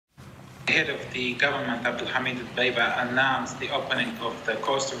head of the government, Abdulhamid al-Beiba, announced the opening of the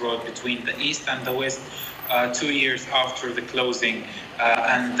coastal road between the east and the west 2 years after the closing,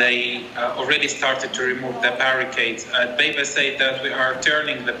 and they already started to remove the barricades. Beiba said that we are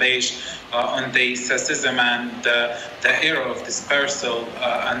turning the page on the fascism and the era of dispersal,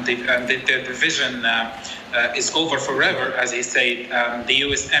 and the division is over forever, as he said. The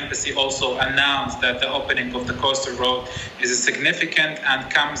U.S. Embassy also announced that the opening of the coastal road is significant and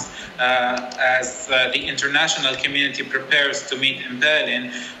comes as the international community prepares to meet in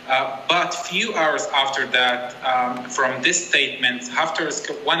Berlin. But few hours after that, from this statement,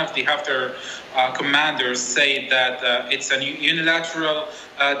 one of the Haftar commanders said that it's a unilateral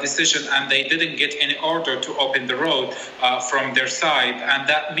decision and they didn't get any order to open the road from their side. And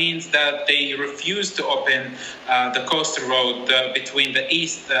that means that they refused to open the coastal road between the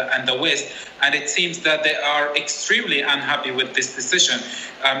east and the west. And it seems that they are extremely unhappy with this decision.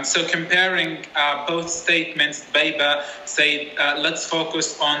 So comparing both statements, Beiba said, let's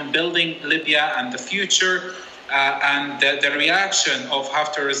focus on building Libya and the future. And the reaction of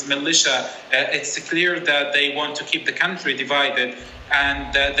Haftar's militia, it's clear that they want to keep the country divided,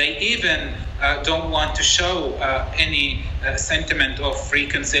 and they even don't want to show any sentiment of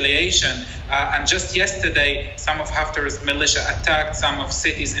reconciliation. And just yesterday, some of Haftar's militia attacked some of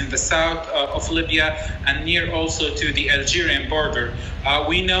cities in the south of Libya and near also to the Algerian border.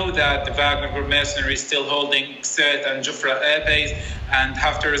 We know that the Wagner group mercenaries still holding Sirte and Jufra air base, and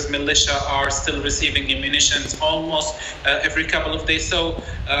Haftar's militia are still receiving munitions almost every couple of days. So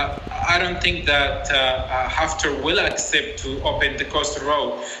I don't think that Haftar will accept to open the coastal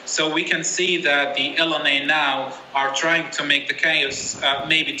road. So we can see that the l.n.a. now are trying to make the chaos,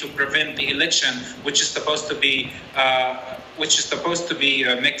 maybe to prevent the election, which is supposed to be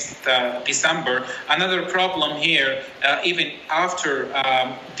next December. Another problem here, even after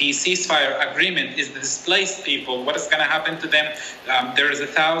the ceasefire agreement, is the displaced people. What is going to happen to them? There is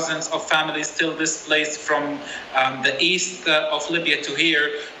thousands of families still displaced from the east of Libya to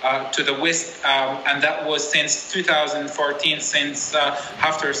here, to the west, and that was since 2014, since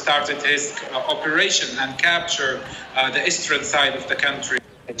Haftar started his operation and captured the eastern side of the country.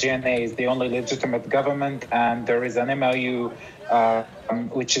 The GNA is the only legitimate government, and there is an MOU,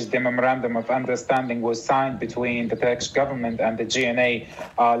 which is the Memorandum of Understanding, was signed between the Turkish government and the GNA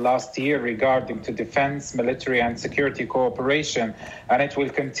last year regarding to defense, military and security cooperation, and it will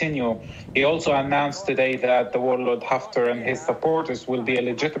continue. He also announced today that the warlord Haftar and his supporters will be a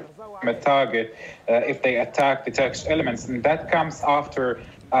legitimate target if they attack the Turkish elements, and that comes after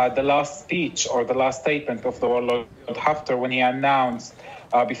the last speech or the last statement of the warlord Haftar, when he announced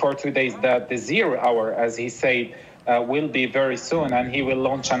before 2 days that the 0 hour, as he said, will be very soon, and he will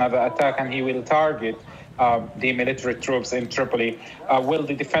launch another attack and he will target the military troops in Tripoli. Will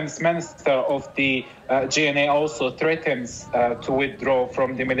the defense minister of the GNA also threatens to withdraw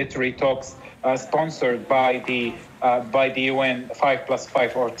from the military talks sponsored by the UN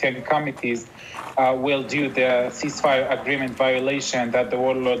 5+5 or 10 committees, will do the ceasefire agreement violation that the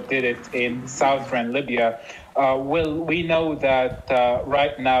warlord did it in southern Libya. We know that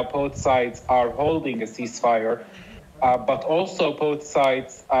right now both sides are holding a ceasefire, but also both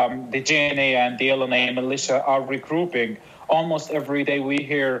sides, the GNA and the l.n.a. militia, are regrouping. Almost every day we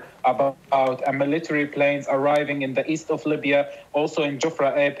hear about military planes arriving in the east of Libya, also in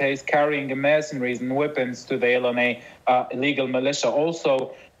Jufra airbase, carrying mercenaries and weapons to the l.n.a. illegal militia.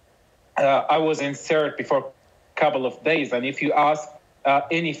 Also, I was in Sirte before a couple of days, and if you ask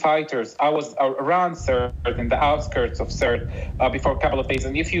any fighters, I was around Sirte, in the outskirts of Sirte, before a couple of days,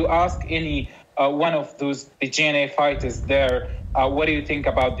 and if you ask any one of the GNA fighters there, what do you think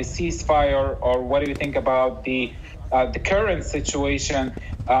about the ceasefire, or what do you think about the current situation?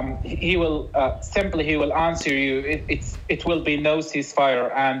 He will answer you, it will be no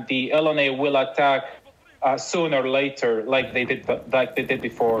ceasefire, and the l.n.a. will attack sooner or later, like they did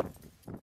before.